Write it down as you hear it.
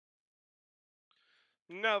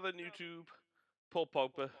Now then, YouTube. Paul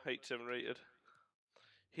Pogba, 87 rated.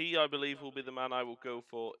 He, I believe, will be the man I will go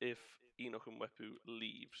for if Enoch and Wepu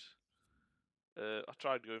leaves. I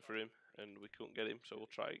tried going for him, and we couldn't get him, so we'll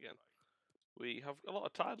try again. We have a lot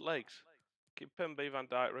of tired legs. Kimpembe, Van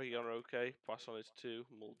Dijk, Reguilon are okay. Poisson is 2.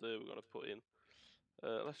 Mulder we're going to put in.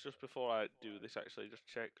 Let's just, before I do this, actually, just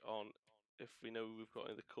check on if we know who we've got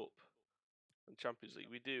in the Cup and Champions League.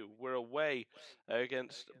 We do. We're away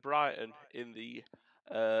against Brighton in the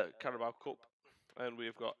Carabao Cup. And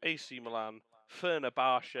we've got AC Milan,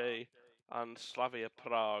 Fenerbahce, and Slavia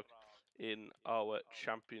Prague in our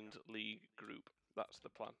Champions League group. That's the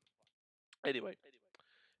plan. Anyway,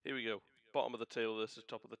 here we go. Bottom of the table versus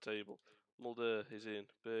top of the table. Mulder is in.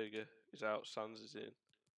 Berger is out. Sands is in.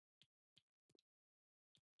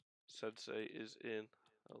 Sensei is in,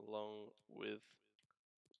 along with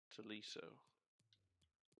Tolisso.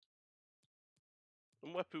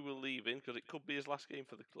 And Wepu will leave in because it could be his last game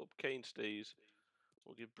for the club. Kane stays.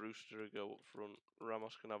 We'll give Brewster a go up front.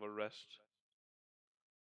 Ramos can have a rest.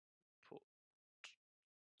 Put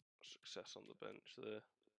Success on the bench there.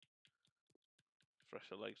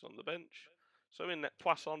 Fresher legs on the bench. So in net,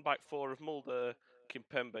 Poisson, back four of Mulder,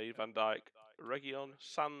 Kimpembe, Van Dijk, Reguilon,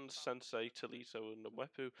 Sands, Sensei, Tolisso and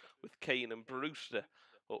Wepu, with Kane and Brewster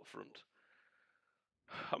up front.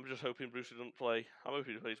 I'm just hoping Brewster doesn't play. I'm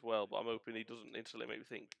hoping he plays well, but I'm hoping he doesn't instantly make me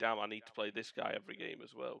think, damn, I need to play this guy every game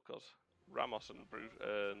as well, because Ramos and Bruce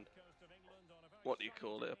and what do you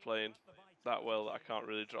call it are playing that well that I can't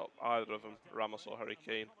really drop either of them, Ramos or Harry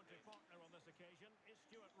Kane.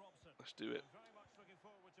 Let's do it.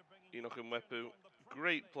 Enoch and Wepu,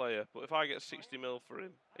 great player, but if I get 60 mil for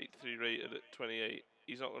him, 83 rated at 28,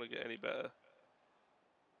 he's not going to get any better.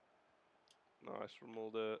 Nice from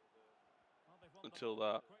Mulder. Until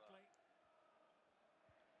that.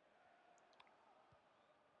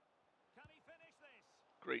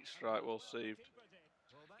 Great strike, well saved.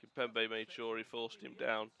 Kimpembe made sure he forced him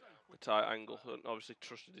down the tight angle and obviously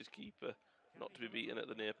trusted his keeper not to be beaten at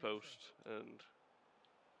the near post. And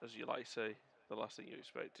as you like to say, the last thing you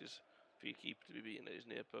expect is for your keeper to be beaten at his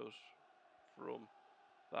near post from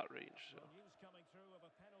that range. So.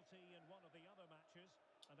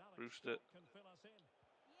 Brewster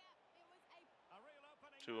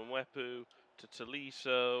to Mwepu, to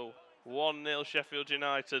Tolisso, 1-0 Sheffield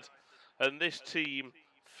United. And this team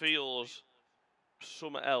feels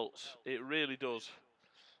something else. It really does.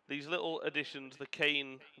 These little additions, the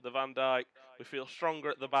Kane, the Van Dijk, we feel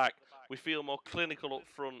stronger at the back. We feel more clinical up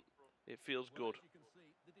front. It feels good.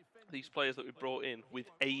 These players that we brought in with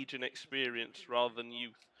age and experience rather than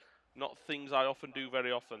youth. Not things I often do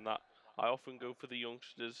very often. That I often go for the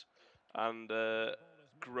youngsters and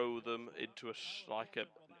grow them into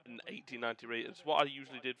an 80-90 rated. It's what I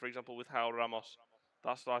usually did, for example, with Hal Ramos.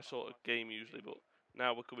 That's my sort of game usually, but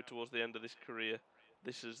now we're coming towards the end of this career.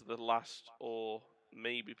 This is the last or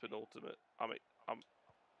maybe penultimate. I'm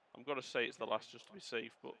going to say it's the last just to be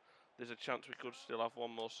safe, but there's a chance we could still have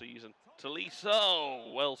one more season.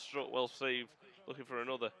 Tolisso! Well struck, well saved. Looking for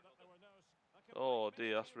another. Oh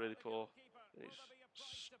dear, that's really poor. It's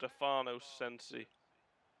Stefano Sensi.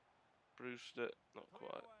 Brewster, not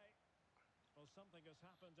quite.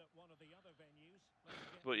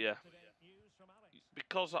 But yeah,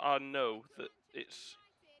 because I know that it's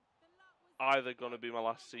either going to be my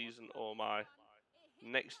last season or my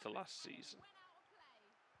next to last season.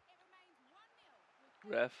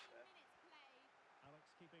 Ref.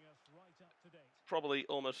 Probably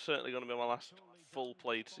almost certainly going to be my last full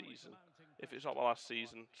played season. If it's not my last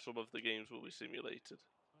season, some of the games will be simulated.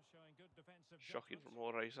 Shocking from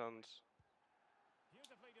Jorge's hands.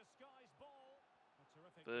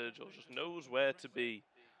 Virgil just knows where to be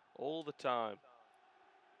all the time.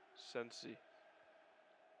 Sensi.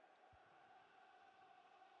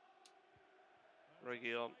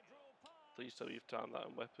 Reguilon. Please tell me you've timed that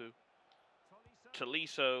in Wepu.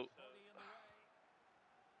 Tolisso.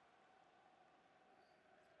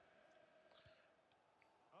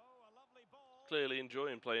 Clearly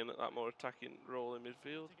enjoying playing at that more attacking role in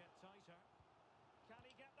midfield.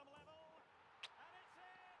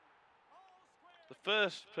 The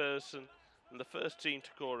first person and the first team to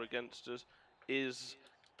score against us is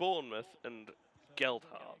Bournemouth and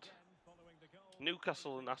Geldhard.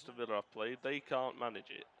 Newcastle and Aston Villa have played. They can't manage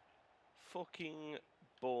it. Fucking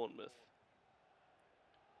Bournemouth.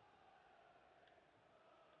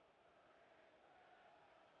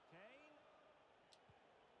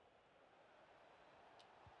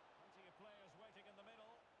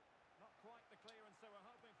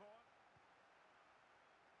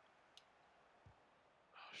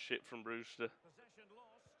 Oh, shit from Brewster.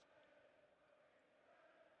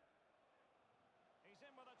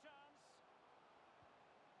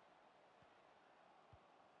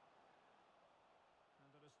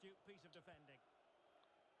 piece of defending.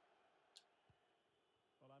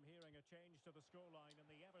 Well, I'm hearing a change to the scoreline in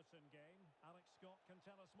the Everton game. Alex Scott can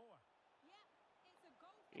tell us more. Yeah, it's a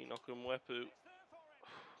goal. Enoch and Wepu. It's there for him.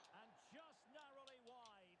 And just narrowly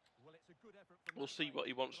wide. Well, it's a good effort from We'll see what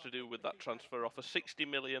he wants to do with that transfer offer. 60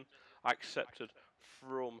 million accepted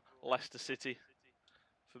from Leicester City.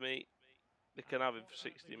 For me, they can have him for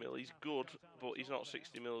 60 mil. He's good, but he's not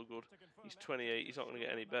 60 mil good. He's 28. He's not going to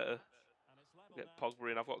get any better. We'll get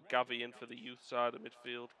Pogba in. I've got Gavi in for the youth side of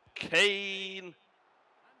midfield. Kane!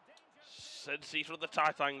 Sensi from the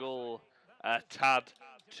tight angle. A tad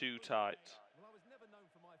too tight. Well, I was never known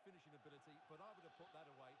for my finishing ability, but I would have put that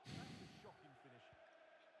away. That's a shocking finish.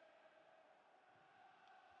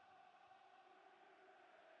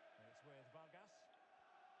 It's with Vargas.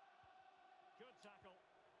 Good tackle.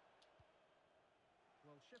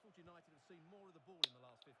 Well, Sheffield United have seen more of the ball in the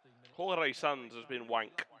last 15 minutes. Jorge Sands has been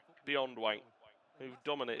wank, beyond wank. We've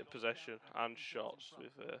dominated possession and shots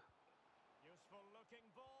with Useful looking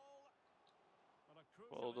ball.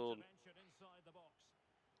 well done.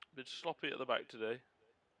 Been sloppy at the back today.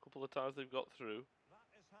 A couple of times they've got through. That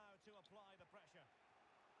is how to apply the pressure.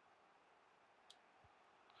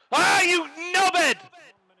 Ah, you knobhead!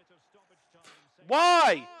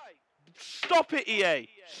 Why? Stop it, EA.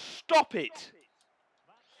 Stop it.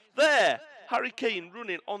 There. Harry Kane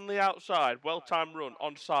running on the outside. Well-timed run,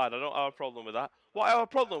 onside. I don't have a problem with that. What I have a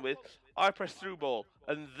problem with, I press through ball,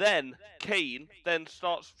 and then Kane then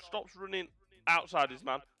stops running outside his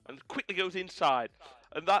man and quickly goes inside.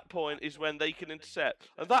 And that point is when they can intercept.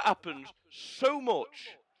 And that happens so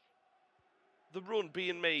much. The run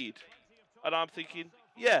being made. And I'm thinking,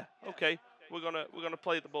 yeah, okay, we're gonna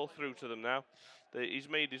play the ball through to them now. He's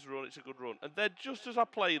made his run, it's a good run. And then just as I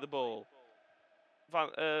play the ball, Van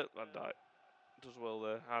Dijk does well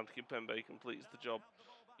there. And Kimpembe completes the job.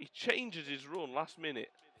 He changes his run last minute.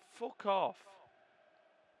 Fuck off.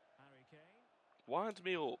 Winds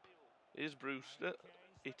me up. Here's Brewster.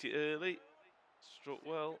 Hit it early. Struck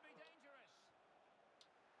well.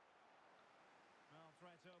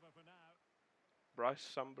 Bryce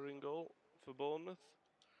Samba in goal for Bournemouth.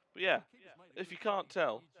 But yeah, if you can't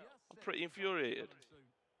tell, I'm pretty infuriated.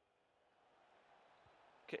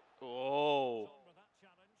 Okay. Oh.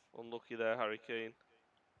 Unlucky there, Harry Kane.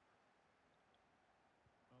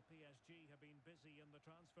 Well, PSG have been busy in the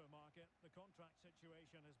transfer market. The contract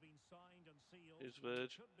situation has been signed and sealed. Here's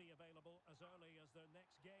Verge. Could be available as early as their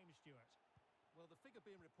next game, Stuart. Well, the figure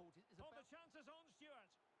being reported is about the chances on Stuart.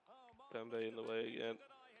 Oh, Pembe in the way again.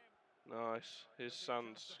 Nice. Here's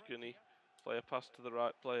Sands. Can he play a pass to the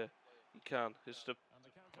right player? He can. It's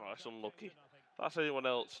that's unlucky. If that's anyone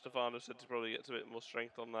else, Stefano said to probably gets a bit more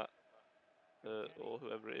strength on that. Or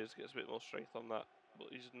whoever it is gets a bit more strength on that. But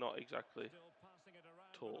he's not exactly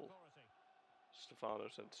tall. Stefano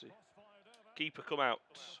Sensi. Keeper come out.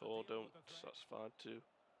 Or don't. That's fine too.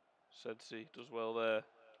 Sensi does well there.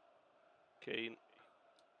 Kane.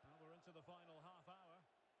 We're into the final half hour.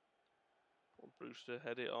 Brewster,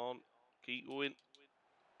 head it on. Keep going.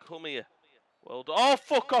 Come here. Well done. Oh,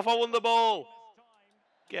 fuck off. I won the ball.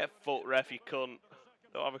 Get foot, ref, you cunt.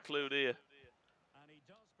 Don't have a clue, do you?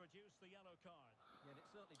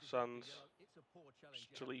 Sands. It's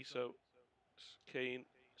Tolisso. It's Kane.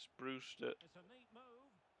 It's Brewster. It's a neat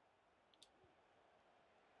move.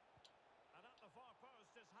 And at the far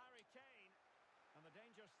post is Harry Kane. And the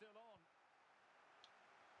danger's still on.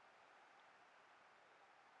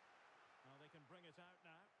 Now they can bring it out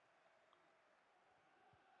now.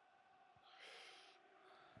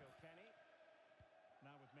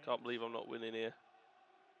 Can't believe I'm not winning here.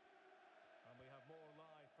 And we have more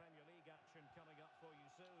live Premier League action coming up for you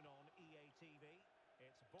soon on EA TV.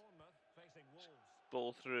 It's Bournemouth facing Wolves.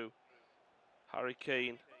 Ball through. Harry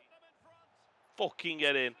Kane. Fucking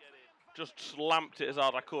get in. Just slamped it as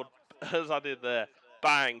hard as I could, as I did there.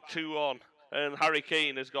 Bang, 2-1. And Harry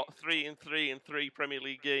Kane has got 3 in 3 Premier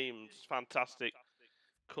League games. Fantastic.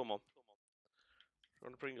 Come on. I'm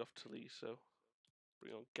going to bring off Tolisso.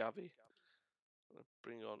 Bring on Gavi.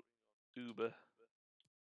 Bring on Uber.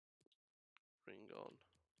 Bring on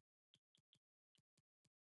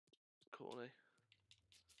Corney.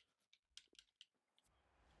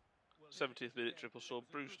 70th minute triple sub.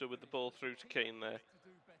 Brewster with the ball through to Kane there.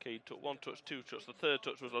 Kane took 1 touch, 2 touch. The third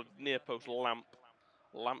touch was a near post lamp.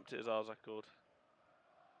 Lamped it as hard as I could.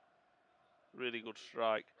 Really good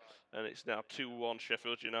strike. And it's now 2-1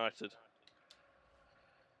 Sheffield United.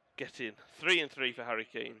 Get in. 3 in 3 for Harry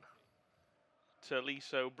Kane.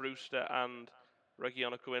 Tolisso, Brewster and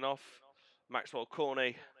Reguilón are coming off. Maxwell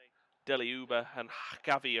Corney, Deli Uber and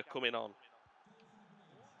Gavi are coming on.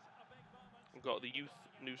 We've got the youth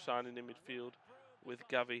new signing in midfield. with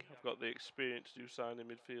Gavi. I've got the experience to do sign in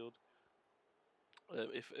midfield.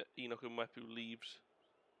 If Enoch and Wepu leaves.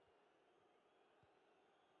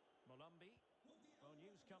 Molumby. Well,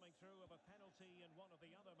 news coming through of a penalty in one of the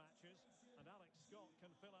other matches, and Alex Scott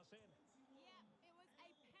can fill us in. Yeah, it was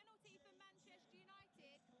a penalty for Manchester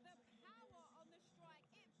United. The power on the strike,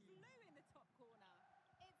 it flew in the top corner.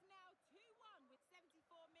 It's now 2-1 with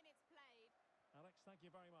 74 minutes played. Alex, thank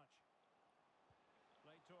you very much.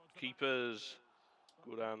 Played towards the Keepers. back.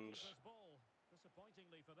 Good Well, hands. keeper's ball,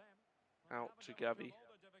 disappointingly for them. Out to Gavi.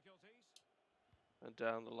 And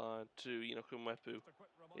down the line to Enoch and Wepu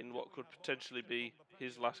in what could potentially be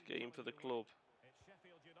his last game for the club.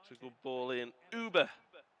 It's a good ball in. Uber.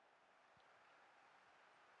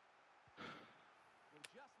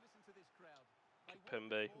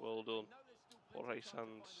 Pembe, well done. Jorge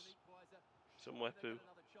Sands. Some Wepu.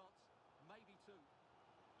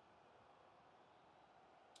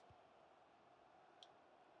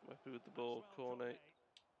 Wepu with the ball. Cornet.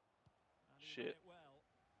 Shit.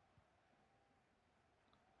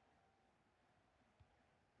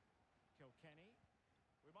 Kilkenny.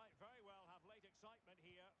 We might very well have late excitement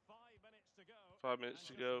here. 5 minutes to go. 5 minutes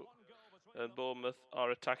to go. And Bournemouth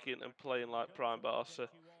are attacking and playing like prime Barca.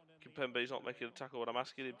 Kimpembe's not making a tackle when I'm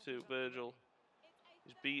asking him to. Virgil.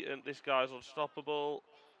 He's beaten. This guy's unstoppable.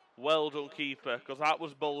 Well done, keeper, because that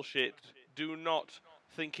was bullshit. Do not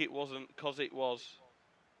think it wasn't, because it was.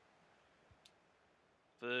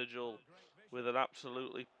 Virgil with an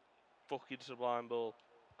absolutely fucking sublime ball.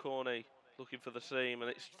 Corney looking for the same,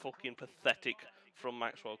 and it's fucking pathetic from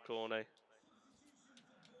Maxwell Corney.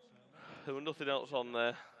 There was nothing else on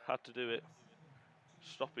there. Had to do it.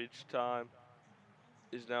 Stoppage time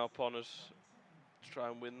is now upon us to try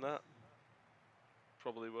and win that.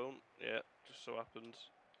 Probably won't. Yeah, just so happens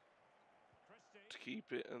to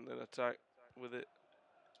keep it and then attack with it.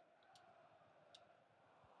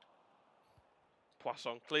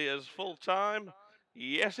 Poisson clears full time.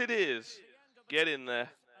 Yes, it is. Get in there.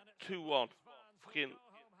 2-1. Fucking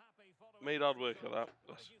made hard work of that.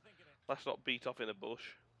 Let's not beat off in a bush.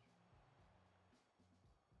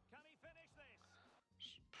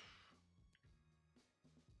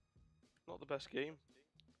 Not the best game.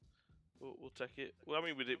 We'll take it. Well, I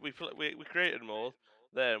mean, we did. We created more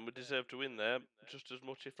there, and we deserved to win there just as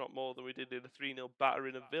much, if not more, than we did in a 3-0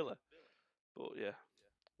 battering of Villa. But yeah,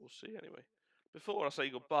 we'll see anyway. Before I say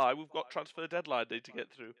goodbye, we've got transfer deadline day to get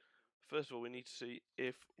through. First of all, we need to see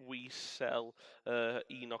if we sell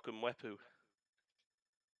Enoch and Wepu.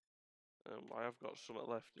 I have got something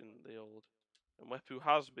left in the old. And Wepu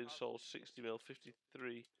has been sold 60 mil,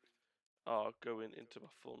 53 are going into my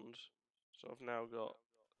funds. So I've now got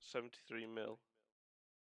 73 mil.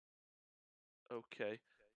 Okay.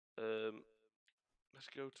 Let's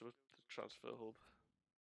go to the transfer hub.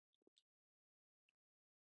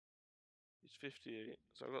 It's 58.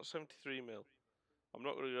 So I've got 73 mil. I'm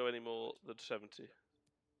not going to go any more than 70.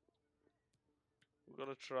 We're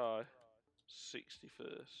going to try 60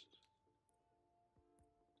 first.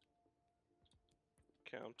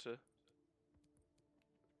 Counter.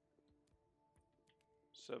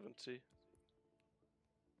 70.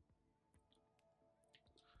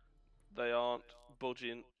 They aren't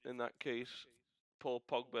budging in that case. Paul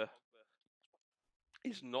Pogba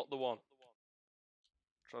is not the one.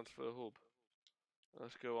 Transfer hub.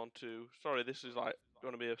 Let's go on to. Sorry, this is like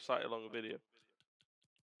going to be a slightly longer video.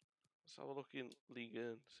 Let's have a look in League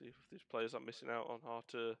and see if there's players I'm missing out on.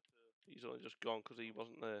 Arthur, he's only just gone because he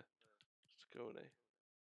wasn't there. Scone.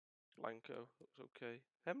 Blanco, looks okay.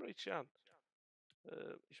 Emre Can.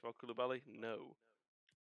 Ismail Koulibaly, no.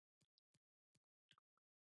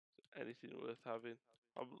 Anything worth having?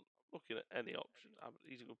 I'm looking at any option.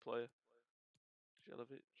 He's a good player.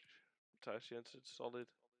 Jelavic, Tyson Jensen, solid.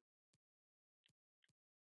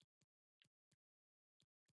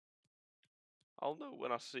 I'll know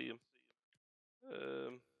when I see him.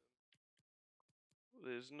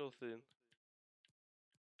 There's nothing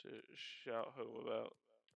to shout home about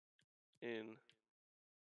in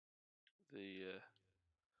the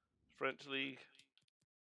French league.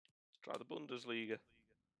 Let's try the Bundesliga.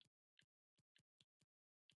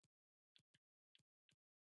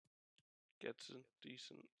 Gedson,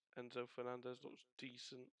 decent. Enzo Fernandez looks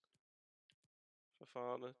decent.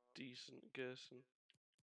 Fafana, decent. Gerson.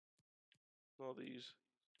 All these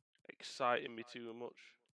exciting me too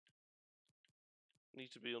much.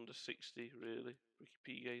 Need to be under 60, really. Ricky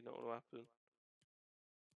Piguet, not going to happen.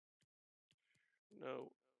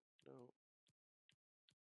 No.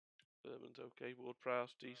 Berman's okay.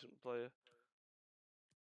 Ward-Prowse, decent player.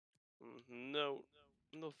 No,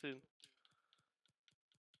 nothing.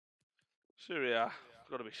 Serie A.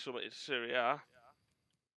 Got to be something in Serie A.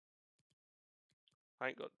 I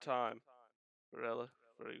ain't got time. Varela,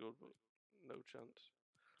 very good, but no chance.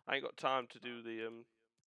 I ain't got time to do the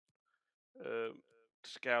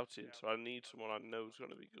scouting, so I need someone I know is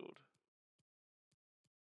going to be good.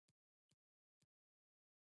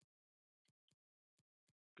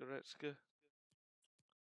 Goretzka.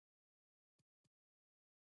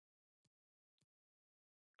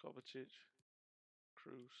 Kovacic.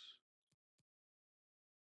 Cruz.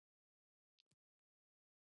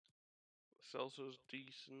 Celso's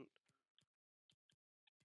decent.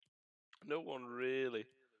 No one really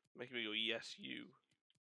making me go, yes, you.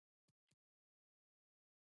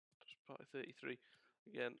 Just probably 33.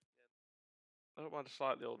 Again, I don't mind a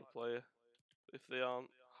slightly older player. If they aren't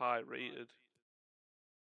high rated,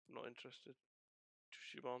 I'm not interested.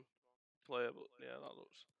 Shimon, player, but yeah, that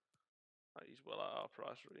looks like he's well at our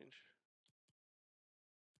price range.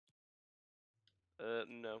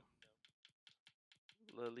 No.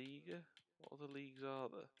 La Liga? What other leagues are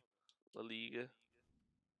there? La Liga.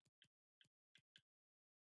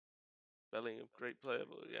 Bellingham, great player,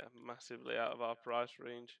 but yeah, massively out of our price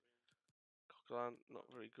range. Coquelin, not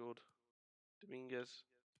very good. Dominguez,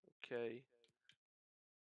 okay.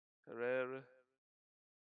 Herrera.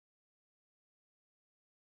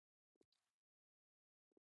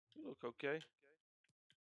 You look okay.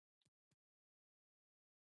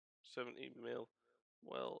 70 mil,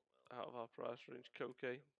 well out of our price range.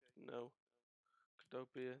 Koke, no.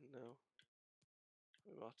 Kadopia, no.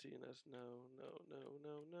 Martinez, no, no, no,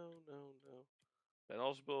 no, no, no, no. Ben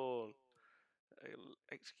Osborne,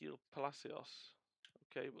 Exkiel Palacios,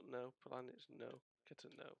 okay, but no. Palanis, no. Keta,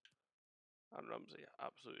 no. And Ramsey,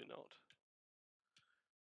 absolutely not.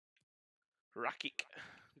 Rakic,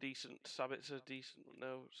 decent. Sabitzer, decent, but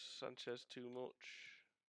no. Sanchez, too much.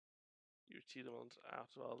 Yuri Tielemans, out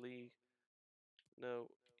of our league. No.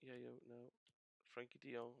 Yayo, no. Frankie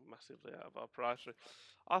de Jong, massively out of our price range.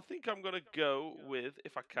 I think I'm going to go with,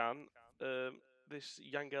 if I can, this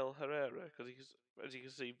Yangel Herrera, because he's, as you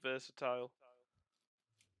can see, versatile.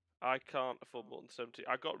 I can't afford more than 70.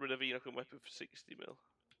 I got rid of Enoch and Weapon for 60 mil.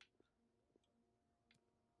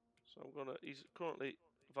 So I'm going to, he's currently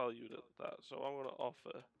valued at that, so I'm going to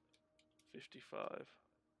offer 55.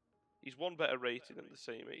 He's one better rating than the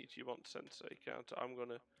same age. You want Sensei counter. I'm going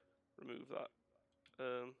to remove that.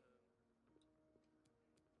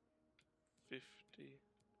 50.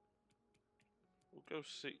 We'll go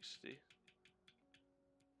 60.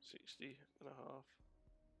 60 and a half.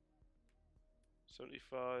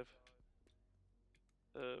 75.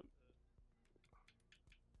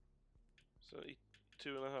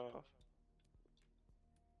 72 and a half.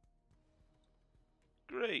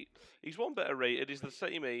 Great. He's one better rated. He's the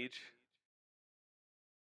same age.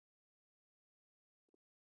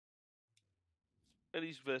 And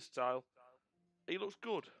he's versatile. He looks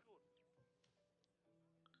good.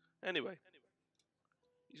 Anyway.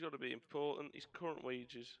 He's got to be important. His current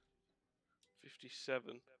wages,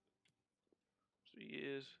 57. 3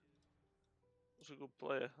 years. That's a good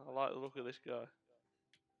player. I like the look of this guy.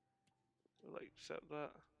 We'll accept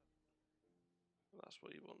that. That's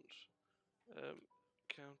what he wants.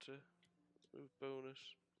 Counter. Move bonus.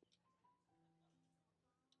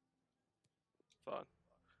 Fine.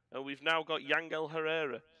 And we've now got Yangel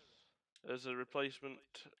Herrera as a replacement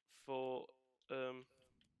for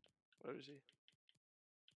where is he?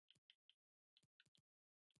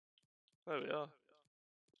 There we are.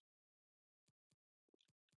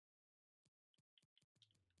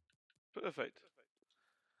 Perfect.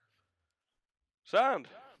 Sound.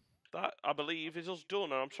 That, I believe, is us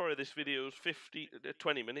done. And I'm sorry this video is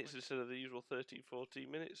 20 minutes instead of the usual 13, 14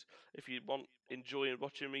 minutes. If you want, enjoying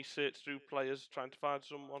watching me search through players, trying to find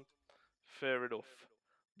someone, fair enough.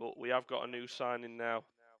 But we have got a new signing now.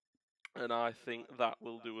 And I think that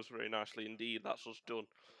will do us very nicely indeed. That's us done.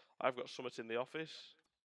 I've got Summit in the office.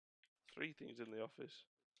 3 things in the office.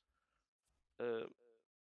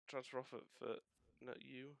 Transfer offer for not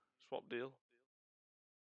you. Swap deal.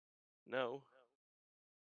 No.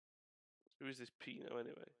 Who is this Pino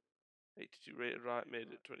anyway? 82 rated right,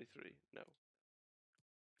 made it 23. No.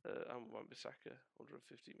 And Wan-Bissaka,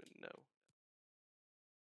 150 minutes. No.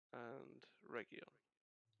 And Region.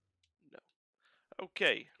 No.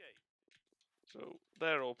 Okay. So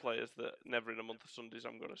they're all players that never in a month of Sundays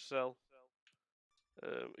I'm going to sell.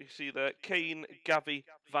 You see there, Kane, Gavi,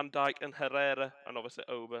 Van Dijk and Herrera, and obviously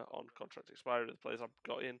Ober on contract expiry, the players I've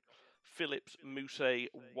got in. Phillips, Mousse,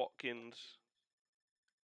 Watkins,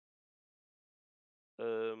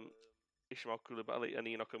 Ishmael Koulibaly and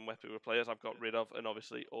Enoch and Wepu were players I've got rid of, and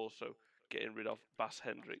obviously also getting rid of Bas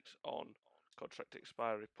Hendricks on contract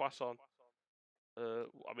expiry. Poisson,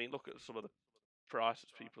 I mean, look at some of the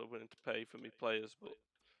prices people are willing to pay for me players, but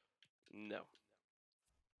no.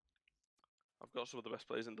 I've got some of the best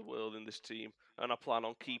players in the world in this team, and I plan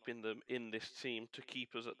on keeping them in this team to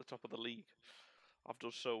keep us at the top of the league. I've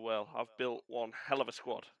done so well. I've built one hell of a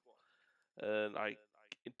squad, and I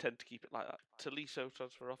intend to keep it like that. Tolisso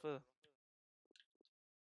transfer offer.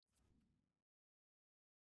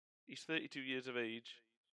 He's 32 years of age,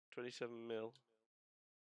 27 mil.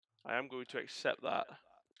 I am going to accept that,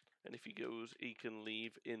 and if he goes, he can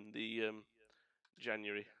leave in the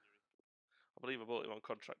January. I believe I bought him on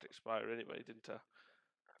contract expiry anyway, didn't I?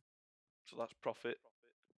 So that's profit.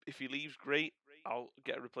 If he leaves, great. I'll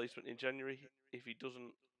get a replacement in January. If he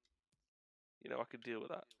doesn't, you know, I can deal with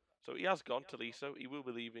that. So he has gone to Liso. He will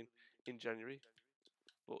be leaving in January,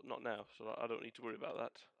 but not now, so I don't need to worry about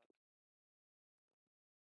that.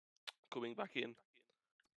 Coming back in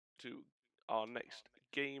to our next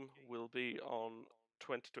game will be on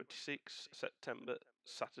 2026 September,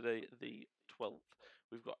 Saturday the 12th.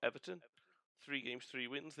 We've got Everton, 3 games, 3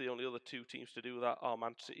 wins. The only other 2 teams to do that are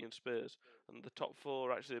Man City and Spurs. And the top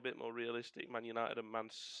 4 are actually a bit more realistic. Man United and Man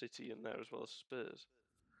City in there as well as Spurs.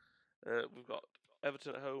 We've got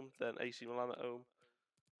Everton at home, then AC Milan at home,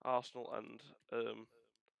 Arsenal and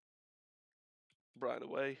Brighton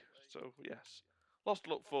away. So, yes, lots to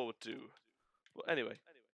look forward to. But anyway,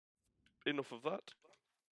 enough of that.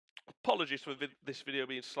 Apologies for this video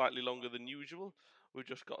being slightly longer than usual. We've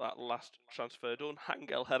just got that last transfer done.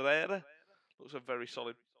 Angel Herrera looks a very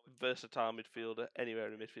solid, versatile midfielder,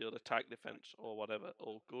 anywhere in midfield, attack, defence, or whatever,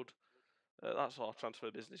 all good. That's our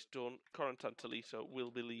transfer business done. Corentin Tolisso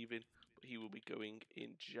will be leaving, but he will be going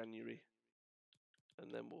in January.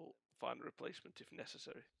 And then we'll find a replacement if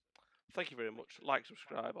necessary. Thank you very much. Like,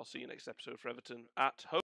 subscribe. I'll see you next episode for Everton at home.